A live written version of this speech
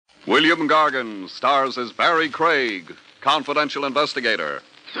William Gargan stars as Barrie Craig, confidential investigator.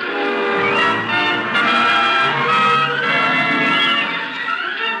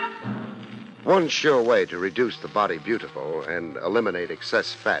 One sure way to reduce the body beautiful and eliminate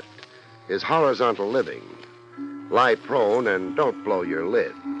excess fat is horizontal living. Lie prone and don't blow your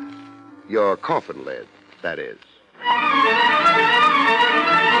lid. Your coffin lid, that is.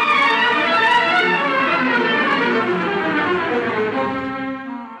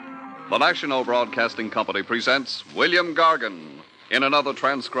 The National Broadcasting Company presents William Gargan in another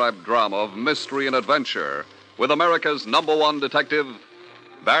transcribed drama of mystery and adventure with America's #1 detective,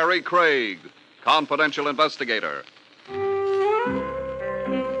 Barrie Craig, confidential investigator.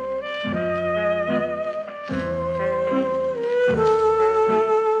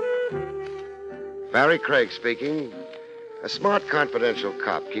 Barrie Craig speaking. A smart confidential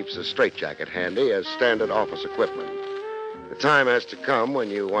cop keeps a straitjacket handy as standard office equipment. The time has to come when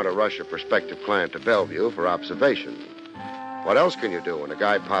you want to rush a prospective client to Bellevue for observation. What else can you do when a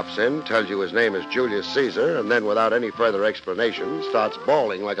guy pops in, tells you his name is Julius Caesar, and then without any further explanation starts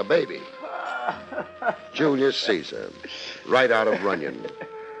bawling like a baby? Julius Caesar, right out of Runyon.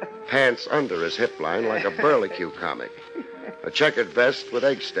 Pants under his hip line like a Burlicue comic. A checkered vest with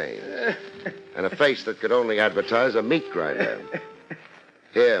egg stains. And a face that could only advertise a meat grinder.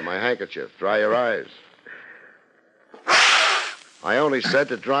 Here, my handkerchief. Dry your eyes. I only said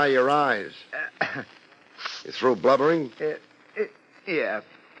to dry your eyes. You through blubbering? Yeah.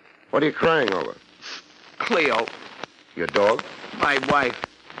 What are you crying over? Cleo, Your dog? my wife.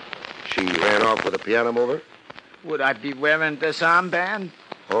 She ran off with a piano mover? Would I be wearing this armband?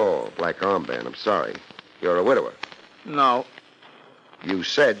 Oh, black armband. I'm sorry. You're a widower. No. You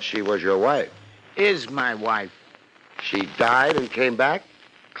said she was your wife. Is my wife. She died and came back?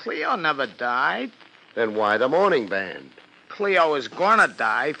 Cleo never died. Then why the mourning band? Cleo is gonna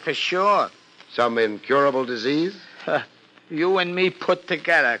die for sure. Some incurable disease? You and me put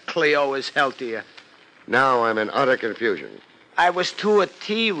together, Cleo is healthier. Now I'm in utter confusion. I was to a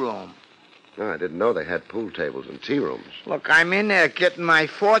tea room. Oh, I didn't know they had pool tables and tea rooms. Look, I'm in there getting my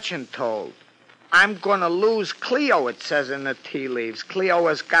fortune told. I'm gonna lose Cleo, it says in the tea leaves. Cleo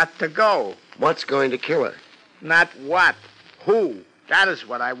has got to go. What's going to kill her? Not what. Who? That is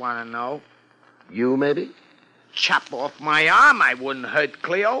what I want to know. You, maybe? Chop off my arm, I wouldn't hurt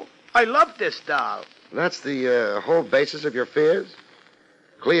Cleo. I love this doll. That's the whole basis of your fears?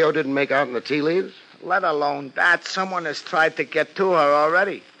 Cleo didn't make out in the tea leaves? Let alone that, someone has tried to get to her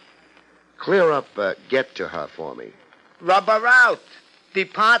already. Clear up get to her for me. Rub her out.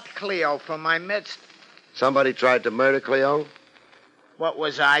 Depart, Cleo, from my midst. Somebody tried to murder Cleo? What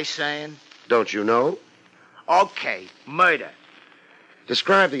was I saying? Don't you know? Okay, murder.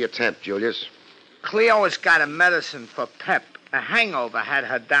 Describe the attempt, Julius. Cleo has got a medicine for pep. A hangover had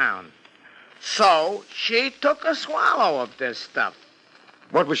her down. So she took a swallow of this stuff.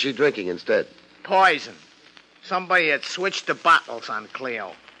 What was she drinking instead? Poison. Somebody had switched the bottles on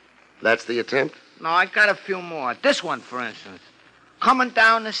Cleo. That's the attempt? No, I got a few more. This one, for instance. Coming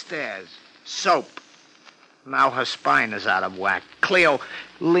down the stairs. Soap. Now her spine is out of whack. Cleo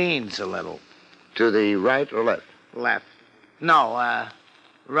leans a little. To the right or left? Left. No,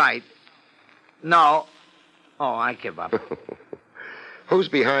 right. No. Oh, I give up. Who's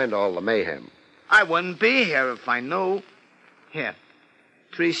behind all the mayhem? I wouldn't be here if I knew. Here.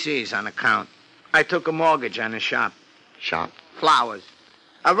 3 C's on account. I took a mortgage on a shop. Shop? Flowers.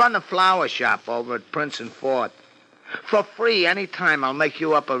 I run a flower shop over at Prince and Fort. For free, any time I'll make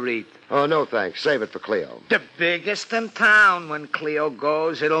you up a wreath. Oh, no, thanks. Save it for Cleo. The biggest in town. When Cleo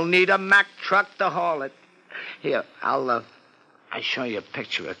goes, it'll need a Mack truck to haul it. Here, I'll show you a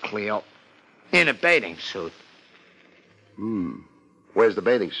picture of Cleo. In a bathing suit. Where's the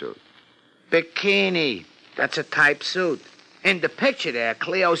bathing suit? Bikini. That's a type suit. In the picture there,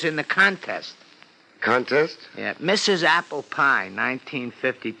 Cleo's in the contest. Contest? Yeah, Mrs. Apple Pie,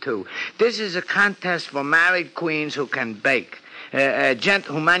 1952. This is a contest for married queens who can bake. A gent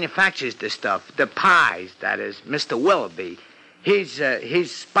who manufactures this stuff, the pies, that is, Mr. Willoughby, he's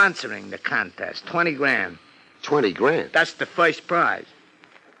sponsoring the contest. 20 grand. 20 grand? That's the first prize.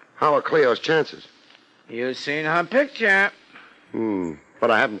 How are Cleo's chances? You've seen her picture.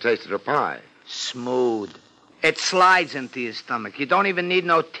 But I haven't tasted her pie. Smooth. It slides into your stomach. You don't even need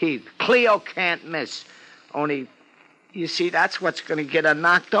no teeth. Cleo can't miss. Only, you see, that's what's going to get her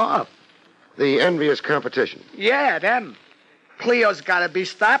knocked off. The envious competition. Yeah, them. Cleo's got to be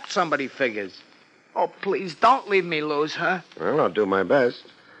stopped, somebody figures. Oh, please, don't leave me lose her. Well, I'll do my best.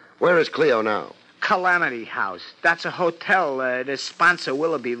 Where is Cleo now? Calamity House. That's a hotel this sponsor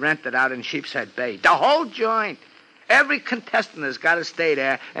Willoughby rented out in Sheepshead Bay. The whole joint. Every contestant has got to stay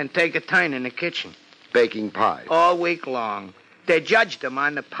there and take a turn in the kitchen. Baking pies. All week long. They judge them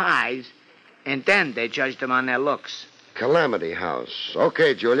on the pies, and then they judge them on their looks. Calamity House.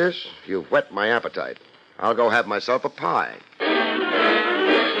 Okay, Julius, you've whet my appetite. I'll go have myself a pie.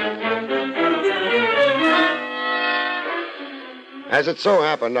 As it so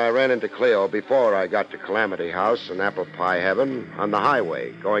happened, I ran into Cleo before I got to Calamity House and Apple Pie Heaven on the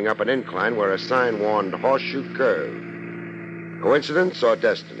highway, going up an incline where a sign warned Horseshoe Curve. Coincidence or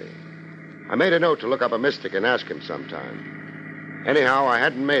destiny? I made a note to look up a mystic and ask him sometime. Anyhow, I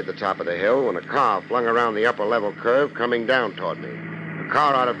hadn't made the top of the hill when a car flung around the upper level curve coming down toward me. A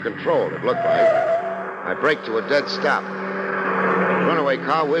car out of control, it looked like. I braked to a dead stop. The runaway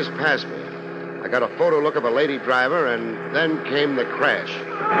car whizzed past me. I got a photo look of a lady driver, and then came the crash.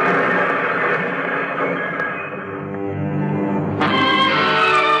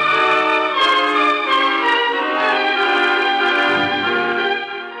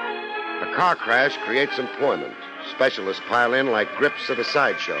 A car crash creates employment. Specialists pile in like grips at a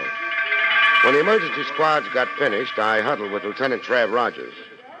sideshow. When the emergency squads got finished, I huddled with Lieutenant Trav Rogers.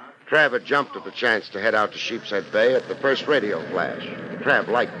 Trav had jumped at the chance to head out to Sheepshead Bay at the first radio flash. Trav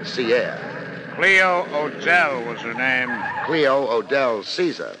liked the sea air. Cleo Odell was her name. Cleo Odell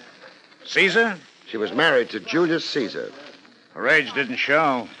Caesar. Caesar? She was married to Julius Caesar. Her age didn't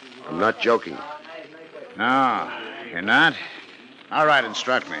show. I'm not joking. No, you're not? All right,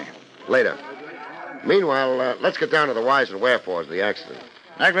 instruct me. Later. Meanwhile, let's get down to the whys and wherefores of the accident.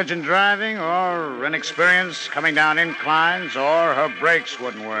 Negligent driving or inexperience coming down inclines or her brakes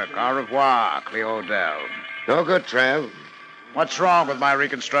wouldn't work. Au revoir, Cleo Odell. No good, Trav. What's wrong with my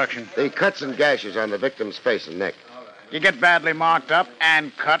reconstruction? The cuts and gashes on the victim's face and neck. You get badly marked up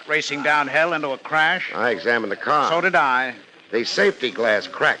and cut racing downhill into a crash? I examined the car. So did I. The safety glass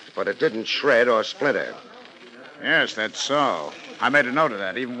cracked, but it didn't shred or splinter. Yes, that's so. I made a note of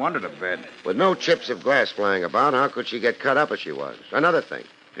that, even wondered a bit. With no chips of glass flying about, how could she get cut up as she was? Another thing.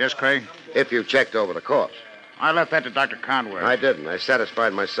 Yes, Craig? If you checked over the corpse. I left that to Dr. Conway. I didn't. I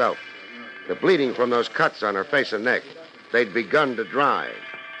satisfied myself. The bleeding from those cuts on her face and neck, they'd begun to dry.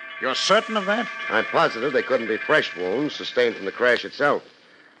 You're certain of that? I'm positive they couldn't be fresh wounds sustained from the crash itself.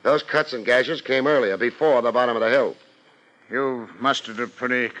 Those cuts and gashes came earlier, before the bottom of the hill. You've mustered a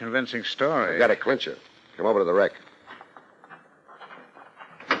pretty convincing story. I've got a clincher. Come over to the wreck.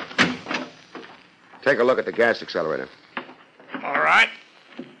 Take a look at the gas accelerator. All right.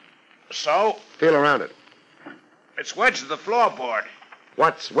 So? Feel around it. It's wedged to the floorboard.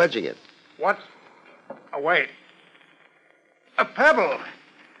 What's wedging it? What? Oh, wait. A pebble.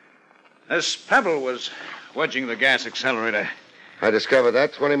 This pebble was wedging the gas accelerator. I discovered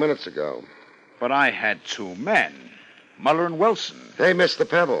that 20 minutes ago. But I had two men, Muller and Wilson. They missed the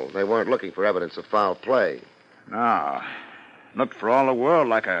pebble. They weren't looking for evidence of foul play. No. Looked for all the world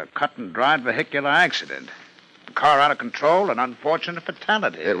like a cut-and-dried vehicular accident. A car out of control, an unfortunate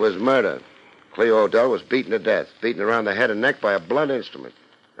fatality. It was murder. Cleo Odell was beaten to death, beaten around the head and neck by a blunt instrument.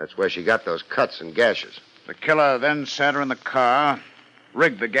 That's where she got those cuts and gashes. The killer then sat her in the car,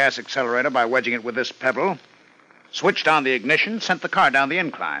 rigged the gas accelerator by wedging it with this pebble, switched on the ignition, sent the car down the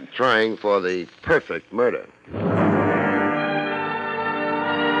incline. Trying for the perfect murder.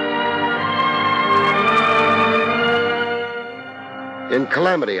 In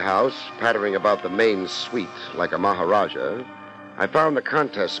Calamity House, pattering about the main suite like a Maharaja, I found the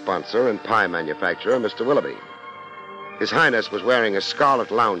contest sponsor and pie manufacturer, Mr. Willoughby. His Highness was wearing a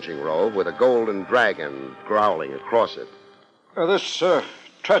scarlet lounging robe with a golden dragon growling across it. This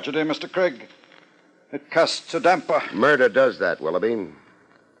tragedy, Mr. Craig, it casts a damper. Murder does that, Willoughby.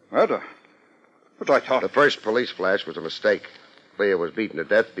 Murder? But I thought... The first police flash was a mistake. Clea was beaten to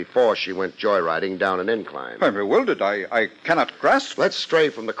death before she went joyriding down an incline. I'm bewildered. I cannot grasp. Let's stray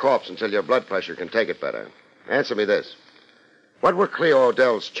from the corpse until your blood pressure can take it better. Answer me this. What were Cleo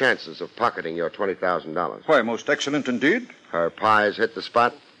Odell's chances of pocketing your $20,000? Why, most excellent indeed. Her pies hit the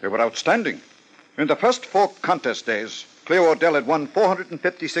spot? They were outstanding. In the first 4 contest days, Cleo Odell had won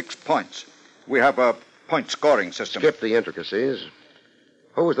 456 points. We have a point scoring system. Skip the intricacies.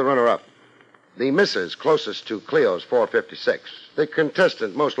 Who was the runner-up? The missus closest to Cleo's 456. The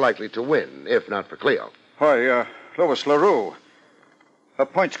contestant most likely to win, if not for Cleo. Why, Lois LaRue. Her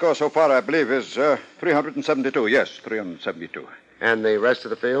point score so far, I believe, is 372. Yes, 372. And the rest of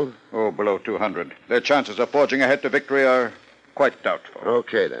the field? Oh, below 200. Their chances of forging ahead to victory are quite doubtful.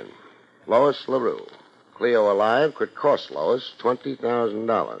 Okay, then. Lois LaRue. Cleo alive could cost Lois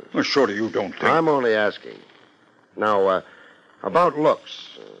 $20,000. Well, surely you don't think... I'm only asking. Now, about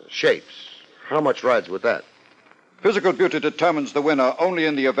looks, shapes. How much rides with that? Physical beauty determines the winner only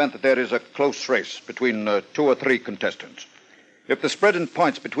in the event that there is a close race between 2 or 3 contestants. If the spread in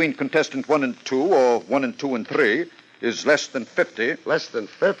points between contestant 1 and 2 or 1 and 2 and 3 is less than 50... Less than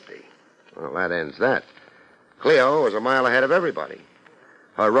 50? Well, that ends that. Cleo was a mile ahead of everybody.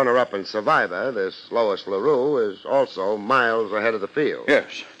 Her runner-up and survivor, this Lois LaRue, is also miles ahead of the field.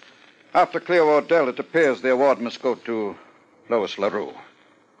 Yes. After Cleo Odell, it appears the award must go to Lois LaRue.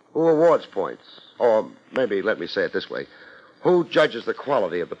 Who awards points? Or maybe let me say it this way. Who judges the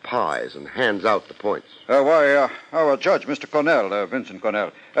quality of the pies and hands out the points? Our judge, Mr. Cornell, Vincent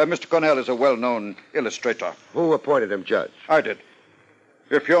Cornell. Mr. Cornell is a well-known illustrator. Who appointed him judge? I did.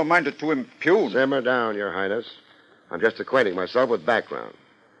 If you're minded to impugn... Simmer down, Your Highness. I'm just acquainting myself with background.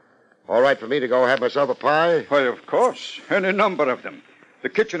 All right for me to go have myself a pie? Why, of course. Any number of them. The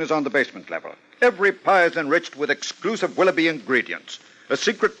kitchen is on the basement level. Every pie is enriched with exclusive Willoughby ingredients. A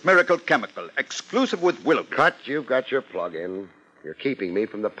secret miracle chemical, exclusive with Willoughby. Cut, you've got your plug in. You're keeping me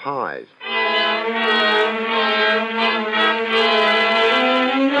from the pies.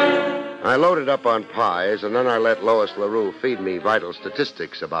 I loaded up on pies, and then I let Lois LaRue feed me vital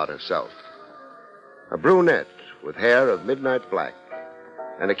statistics about herself. A brunette with hair of midnight black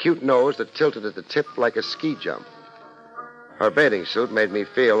and a cute nose that tilted at the tip like a ski jump. Her bathing suit made me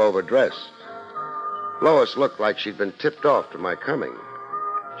feel overdressed. Lois looked like she'd been tipped off to my coming.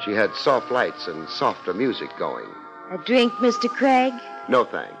 She had soft lights and softer music going. A drink, Mr. Craig? No,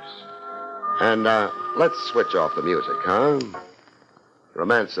 thanks. And, let's switch off the music, huh?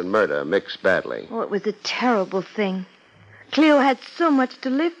 Romance and murder mix badly. Oh, it was a terrible thing. Cleo had so much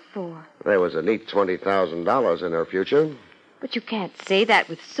to live for. There was a neat $20,000 in her future. But you can't say that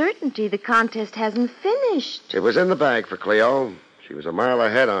with certainty. The contest hasn't finished. It was in the bag for Cleo. She was a mile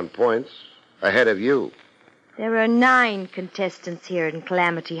ahead on points. Ahead of you. There are 9 contestants here in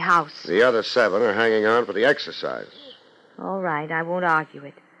Calamity House. The other 7 are hanging on for the exercise. All right, I won't argue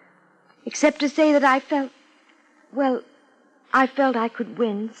it. Except to say that I felt I could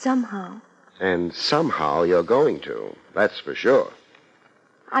win somehow. And somehow you're going to. That's for sure.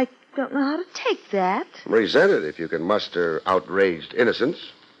 I don't know how to take that. Resent it if you can muster outraged innocence.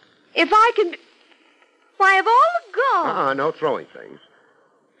 If I can... Why, of all the gall... No throwing things.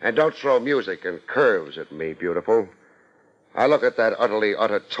 And don't throw music and curves at me, beautiful. I look at that utterly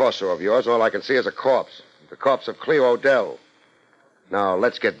utter torso of yours, and all I can see is a corpse. The corpse of Cleo Odell. Now,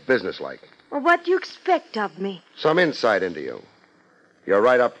 let's get businesslike. Well, what do you expect of me? Some insight into you. You're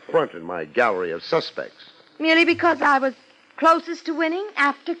right up front in my gallery of suspects. Merely because I was closest to winning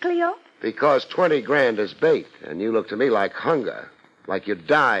after Cleo? Because 20 grand is bait, and you look to me like hunger. Like you'd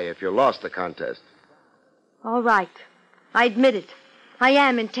die if you lost the contest. All right. I admit it. I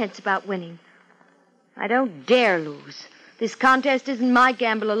am intense about winning. I don't dare lose. This contest isn't my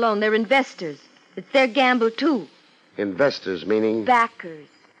gamble alone. They're investors. It's their gamble, too. Investors meaning? Backers.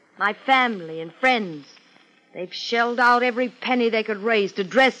 My family and friends. They've shelled out every penny they could raise to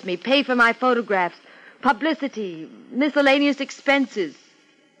dress me, pay for my photographs, publicity, miscellaneous expenses.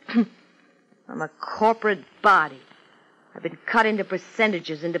 I'm a corporate body. I've been cut into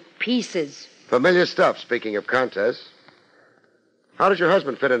percentages, into pieces. Familiar stuff, speaking of contests. How does your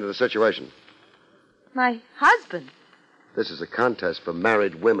husband fit into the situation? My husband? This is a contest for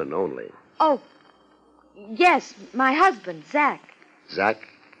married women only. Oh, yes, my husband, Zach. Zach?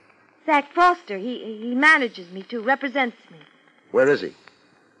 Zach Foster. He manages me, too, represents me. Where is he?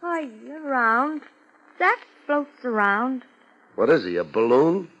 Why, around. Zach floats around. What is he, a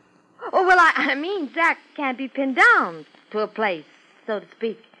balloon? Oh, well, I mean, Zach can't be pinned down to a place, so to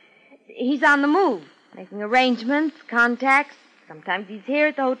speak. He's on the move, making arrangements, contacts. Sometimes he's here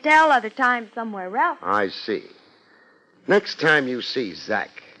at the hotel, other times somewhere else. I see. Next time you see Zach,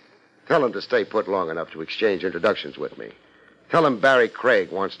 tell him to stay put long enough to exchange introductions with me. Tell him Barrie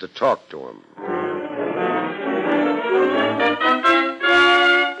Craig wants to talk to him.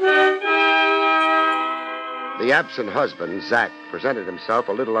 The absent husband, Zach, presented himself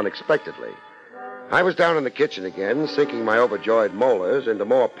a little unexpectedly. I was down in the kitchen again, sinking my overjoyed molars into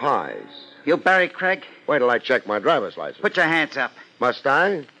more pies. You Barrie Craig? Wait till I check my driver's license. Put your hands up. Must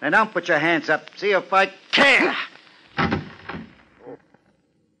I? Now, don't put your hands up. See if I can.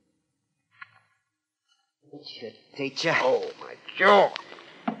 Should teach you. Oh, my jaw.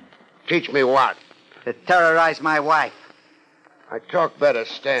 Teach me what? To terrorize my wife. I talk better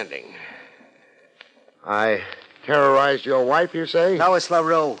standing. I terrorized your wife, you say? Lois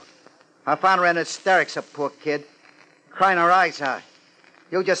LaRue. I found her in hysterics, a poor kid. Crying her eyes out.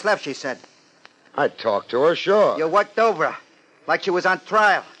 You just left, she said. I talked to her, sure. You worked over her, like she was on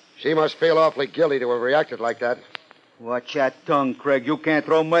trial. She must feel awfully guilty to have reacted like that. Watch your tongue, Craig. You can't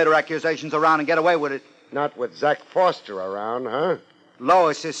throw murder accusations around and get away with it. Not with Zach Foster around, huh?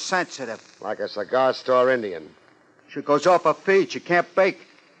 Lois is sensitive. Like a cigar store Indian. She goes off her feet. She can't bake.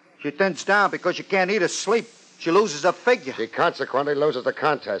 She thins down because she can't eat or sleep. She loses her figure. She consequently loses the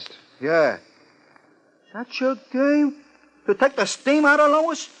contest. Yeah. Is that your game? To take the steam out of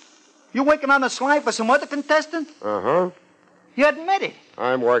Lois? You working on the slide for some other contestant? Uh-huh. You admit it.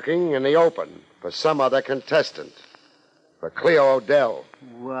 I'm working in the open for some other contestant. For Cleo Odell.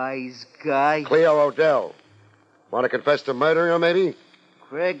 Wise guy. Cleo Odell. Want to confess to murdering her, maybe?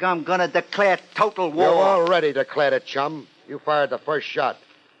 Craig, I'm gonna declare total war. You already declared it, chum. You fired the first shot.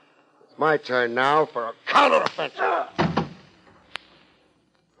 It's my turn now for a counteroffensive.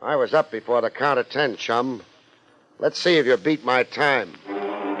 I was up before the count of 10, chum. Let's see if you beat my time.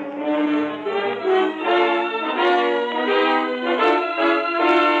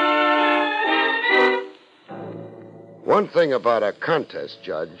 One thing about a contest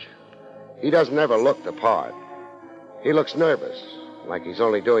judge, he doesn't ever look the part. He looks nervous, like he's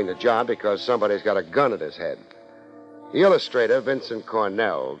only doing the job because somebody's got a gun at his head. The illustrator, Vincent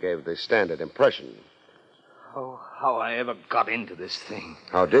Cornell, gave the standard impression. Oh, how I ever got into this thing.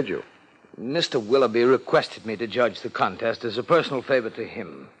 How did you? Mr. Willoughby requested me to judge the contest as a personal favor to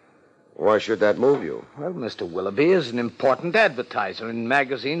him. Why should that move you? Well, Mr. Willoughby is an important advertiser in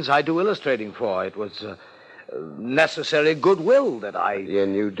magazines I do illustrating for. It was necessary goodwill that I...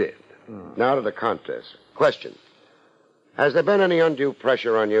 And you did. Now to the contest. Question. Has there been any undue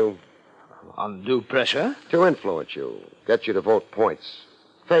pressure on you? Undue pressure? To influence you, get you to vote points.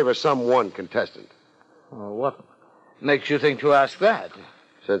 Favor some one contestant. Well, what makes you think to ask that?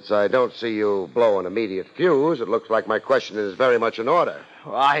 Since I don't see you blow an immediate fuse, it looks like my question is very much in order.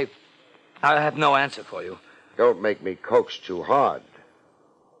 I have no answer for you. Don't make me coax too hard.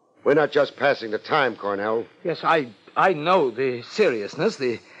 We're not just passing the time, Cornell. Yes, I know the seriousness,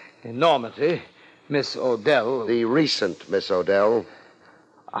 the enormity. Miss Odell... The recent Miss Odell.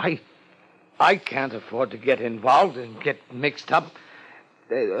 I can't afford to get involved and get mixed up.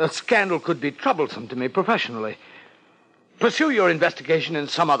 A scandal could be troublesome to me professionally. Pursue your investigation in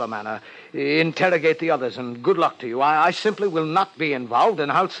some other manner. Interrogate the others, and good luck to you. I simply will not be involved,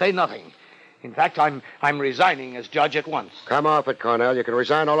 and I'll say nothing. In fact, I'm resigning as judge at once. Come off it, Cornell. You can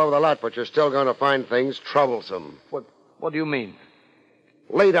resign all over the lot, but you're still going to find things troublesome. What do you mean?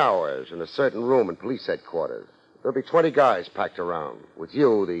 Late hours in a certain room in police headquarters. There'll be 20 guys packed around, with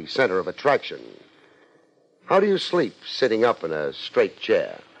you the center of attraction. How do you sleep sitting up in a straight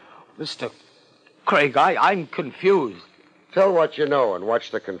chair? Mr. Craig, I'm confused. Tell what you know and watch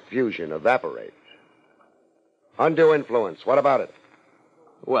the confusion evaporate. Undue influence. What about it?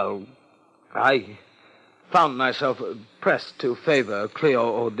 Well, I found myself pressed to favor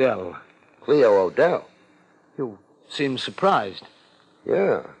Cleo Odell. Cleo Odell? You seem surprised.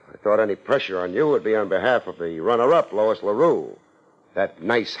 Yeah, I thought any pressure on you would be on behalf of the runner-up, Lois LaRue. That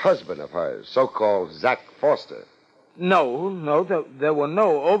nice husband of hers, so-called Zach Foster. No, there were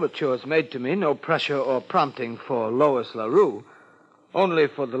no overtures made to me, no pressure or prompting for Lois LaRue, only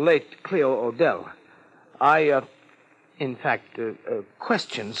for the late Cleo Odell. I, in fact,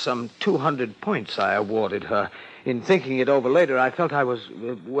 questioned some 200 points I awarded her. In thinking it over later, I felt I was,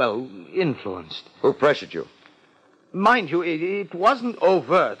 influenced. Who pressured you? Mind you, it wasn't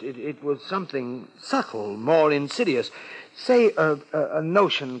overt. It was something subtle, more insidious. Say, a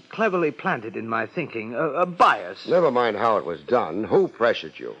notion cleverly planted in my thinking, a bias. Never mind how it was done. Who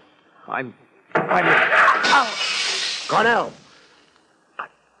pressured you? I'm... Cornell!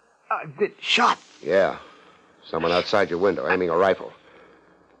 I've been shot. Yeah. Someone outside your window aiming a rifle.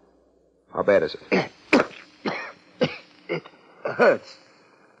 How bad is it? It hurts.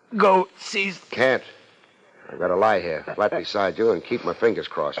 Go seize... Can't. I've got to lie here, flat beside you, and keep my fingers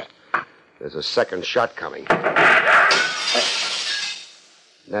crossed. There's a second shot coming.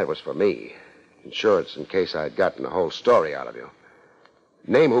 That was for me. Insurance in case I'd gotten the whole story out of you.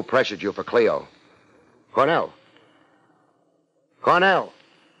 Name who pressured you for Cleo. Cornell. Cornell.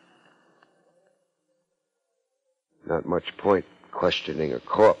 Not much point questioning a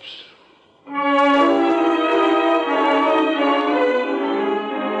corpse.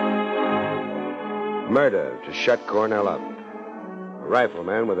 Murder to shut Cornell up. A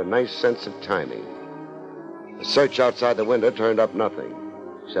rifleman with a nice sense of timing. The search outside the window turned up nothing,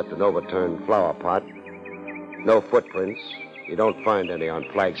 except an overturned flower pot. No footprints. You don't find any on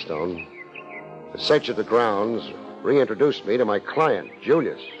flagstone. The search of the grounds reintroduced me to my client,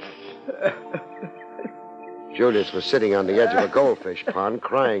 Julius. Julius was sitting on the edge of a goldfish pond,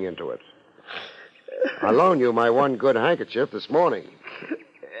 crying into it. I loaned you my one good handkerchief this morning.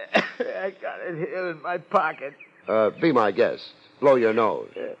 I got it here in my pocket. Be my guest. Blow your nose.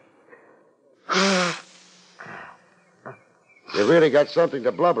 You really got something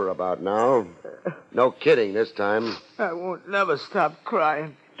to blubber about now. No kidding this time. I won't never stop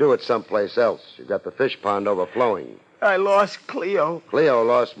crying. Do it someplace else. You've got the fish pond overflowing. I lost Cleo. Cleo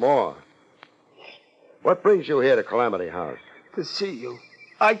lost more. What brings you here to Calamity House? To see you.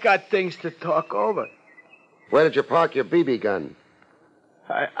 I got things to talk over. Where did you park your BB gun?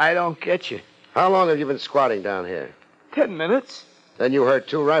 I don't get you. How long have you been squatting down here? 10 minutes? Then you heard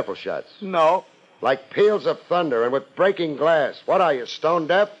 2 rifle shots. No. Like peals of thunder and with breaking glass. What are you, stone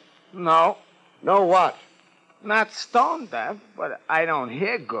deaf? No. No what? Not stone deaf, but I don't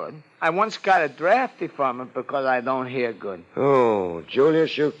hear good. I once got a drafty from it because I don't hear good. Oh,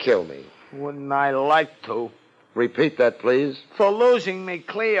 Julius, you kill me. Wouldn't I like to? Repeat that, please. For losing me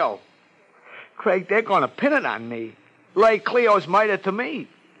Cleo. Craig, they're going to pin it on me. Lay Cleo's murder to me.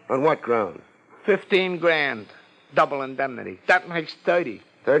 On what ground? 15 grand. Double indemnity. That makes 30.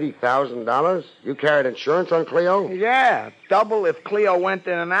 $30,000? You carried insurance on Cleo? Yeah, double if Cleo went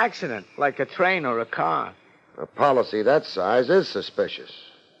in an accident, like a train or a car. A policy that size is suspicious.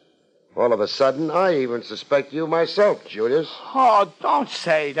 All of a sudden, I even suspect you myself, Julius. Oh, don't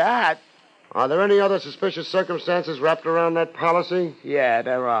say that. Are there any other suspicious circumstances wrapped around that policy? Yeah,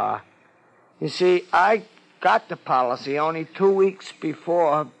 there are. You see, I got the policy only 2 weeks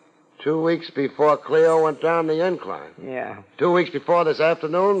before. 2 weeks before Cleo went down the incline? Yeah. 2 weeks before this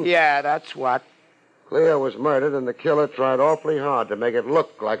afternoon? Yeah, that's what. Cleo was murdered, and the killer tried awfully hard to make it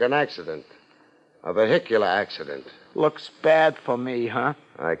look like an accident. A vehicular accident. Looks bad for me, huh?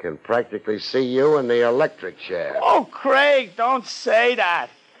 I can practically see you in the electric chair. Oh, Craig, don't say that.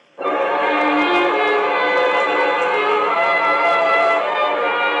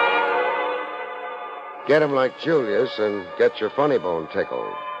 Get him like Julius and get your funny bone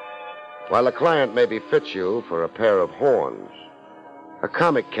tickled. While the client maybe fits you for a pair of horns. A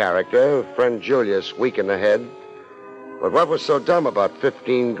comic character, friend Julius, weak in the head. But what was so dumb about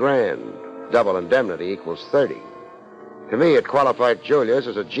 15 grand? Double indemnity equals 30. To me, it qualified Julius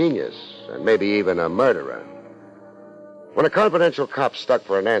as a genius, and maybe even a murderer. When a confidential cop's stuck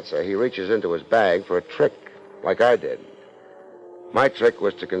for an answer, he reaches into his bag for a trick, like I did. My trick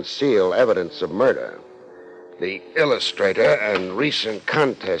was to conceal evidence of murder. The illustrator and recent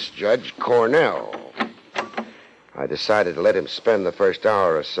contest judge, Cornell. I decided to let him spend the first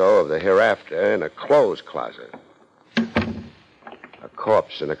hour or so of the hereafter in a clothes closet. A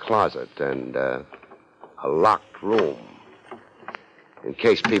corpse in a closet and a locked room. In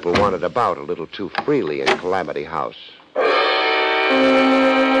case people wandered about a little too freely in Calamity House.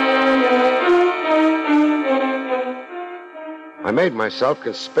 I made myself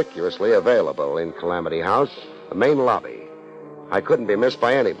conspicuously available in Calamity House, the main lobby. I couldn't be missed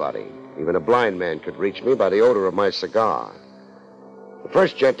by anybody. Even a blind man could reach me by the odor of my cigar. The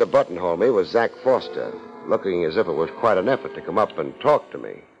first gent to buttonhole me was Zach Foster, looking as if it was quite an effort to come up and talk to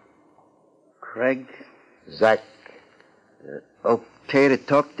me. Craig? Zach. Okay to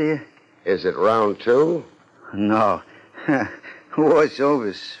talk to you? Is it round 2? No. War's over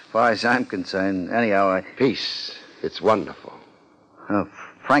as far as I'm concerned. Anyhow, Peace. It's wonderful.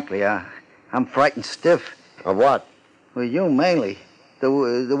 Frankly, I'm frightened stiff. Of what? Well, you mainly.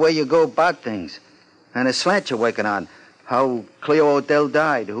 The way you go about things. And the slant you're working on. How Cleo Odell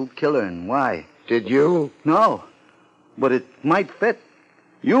died, who killed her, and why. Did you? No. But it might fit.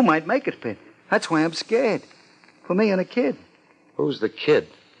 You might make it fit. That's why I'm scared. For me and a kid. Who's the kid?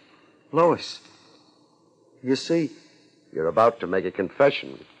 Lois. You see... You're about to make a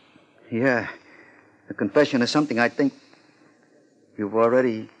confession. Yeah. A confession is something I think you've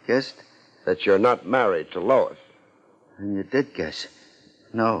already guessed. That you're not married to Lois. And you did guess.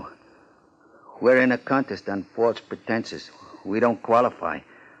 No. We're in a contest on false pretenses. We don't qualify.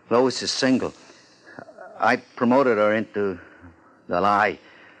 Lois is single. I promoted her into the lie.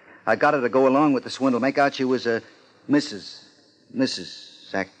 I got her to go along with the swindle, make out she was a Mrs.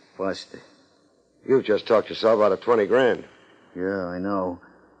 Zach Foster. You've just talked yourself out of 20 grand. Yeah, I know.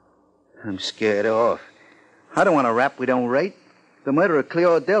 I'm scared off. I don't want a rap we don't rate. The murder of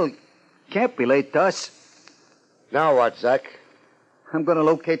Cleo Odell can't be laid to us. Now what, Zach? I'm going to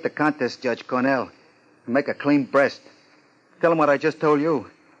locate the contest judge, Cornell, and make a clean breast. Tell him what I just told you.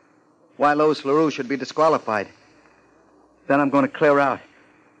 Why Lois LaRue should be disqualified. Then I'm going to clear out.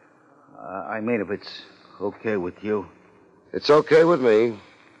 I mean, if it's okay with you. It's okay with me.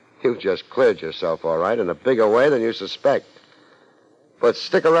 You've just cleared yourself, all right, in a bigger way than you suspect. But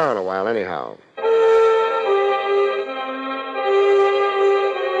stick around a while anyhow.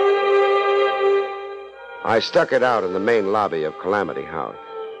 I stuck it out in the main lobby of Calamity House,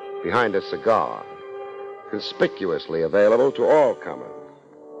 behind a cigar, conspicuously available to all comers.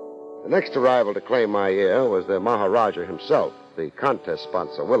 The next arrival to claim my ear was the Maharaja himself, the contest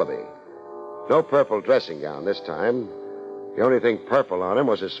sponsor, Willoughby. No purple dressing gown this time. The only thing purple on him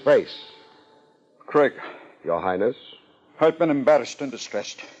was his face. Craig, Your Highness? I've been embarrassed and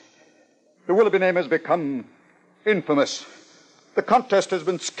distressed. The Willoughby name has become infamous. The contest has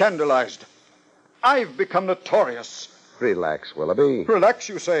been scandalized. I've become notorious. Relax, Willoughby. Relax,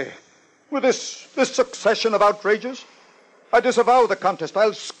 you say? With this succession of outrages? I disavow the contest.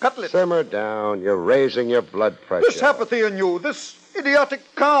 I'll scuttle it. Simmer down. You're raising your blood pressure. This apathy in you, this idiotic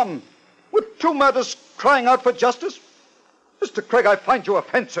calm, with two murders crying out for justice. Mr. Craig, I find you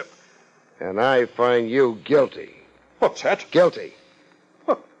offensive. And I find you guilty. What's that? Guilty.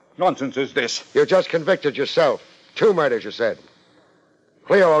 What nonsense is this? You just convicted yourself. 2 murders, you said.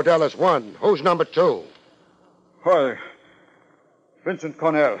 Cleo Odell is 1. Who's number 2? Why, Vincent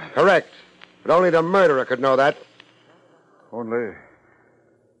Cornell. Correct. But only the murderer could know that. Only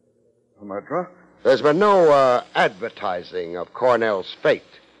the murderer? There's been no advertising of Cornell's fate.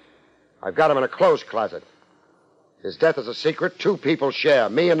 I've got him in a clothes closet. His death is a secret 2 people share,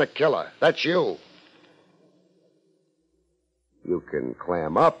 me and the killer. That's you. You can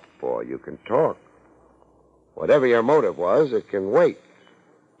clam up or you can talk. Whatever your motive was, it can wait.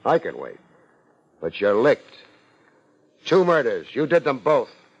 I can wait. But you're licked. 2 murders. You did them both.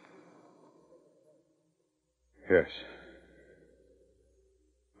 Yes.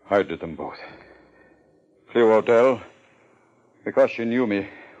 I did them both. Cleo Odell, because she knew me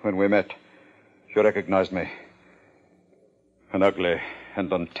when we met, she recognized me. An ugly and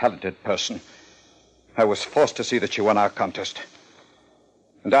untalented person. I was forced to see that she won our contest.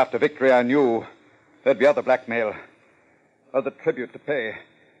 And after victory, I knew there'd be other blackmail, other tribute to pay.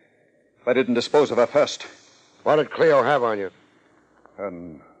 If I didn't dispose of her first. What did Cleo have on you?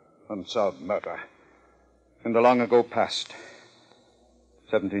 An unsolved murder. In the long ago past.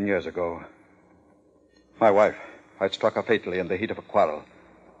 17 years ago. My wife, I'd struck her fatally in the heat of a quarrel.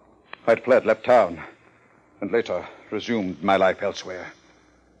 I'd fled, left town, and later resumed my life elsewhere.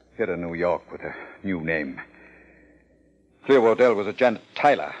 Here in New York with a new name. Cleo Odell was a Janet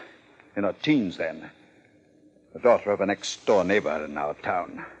Tyler, in her teens then. The daughter of a next-door neighbor in our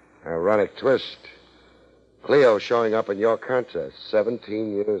town. Ironic twist. Cleo showing up in your contest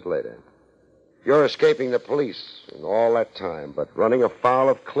 17 years later. You're escaping the police in all that time, but running afoul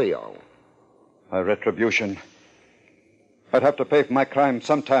of Cleo. My retribution. I'd have to pay for my crime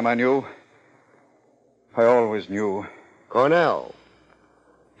sometime, I knew. I always knew. Cornell.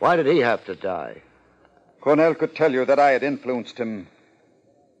 Why did he have to die? Cornell could tell you that I had influenced him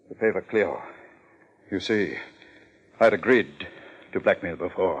to favor Cleo. You see, I'd agreed to blackmail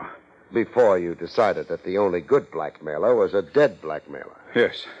before. Before you decided that the only good blackmailer was a dead blackmailer.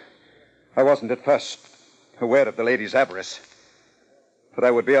 Yes. I wasn't at first aware of the lady's avarice. That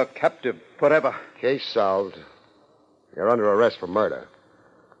I would be a captive forever. Case solved. You're under arrest for murder.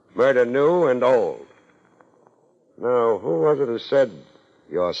 Murder new and old. Now, who was it who said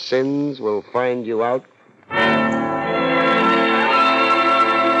your sins will find you out?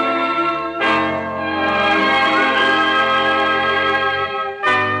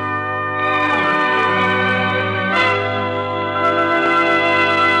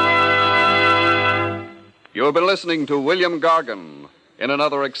 You have been listening to William Gargan in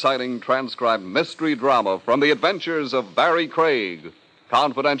another exciting transcribed mystery drama from the adventures of Barrie Craig,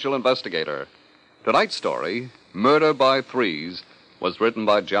 confidential investigator. Tonight's story, Murder by Threes, was written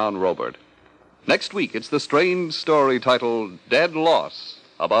by John Robert. Next week, it's the strange story titled Dead Loss,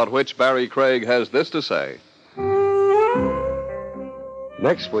 about which Barrie Craig has this to say.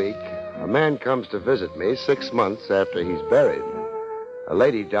 Next week, a man comes to visit me 6 months after he's buried. A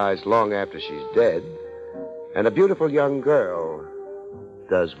lady dies long after she's dead. And a beautiful young girl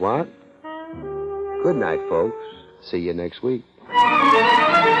does what? Good night, folks. See you next week.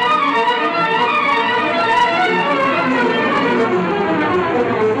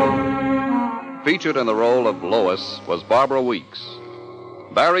 Featured in the role of Lois was Barbara Weeks.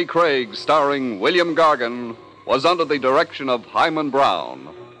 Barrie Craig, starring William Gargan, was under the direction of Hyman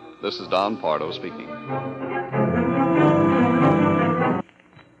Brown. This is Don Pardo speaking.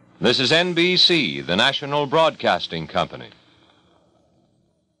 This is NBC, the National Broadcasting Company.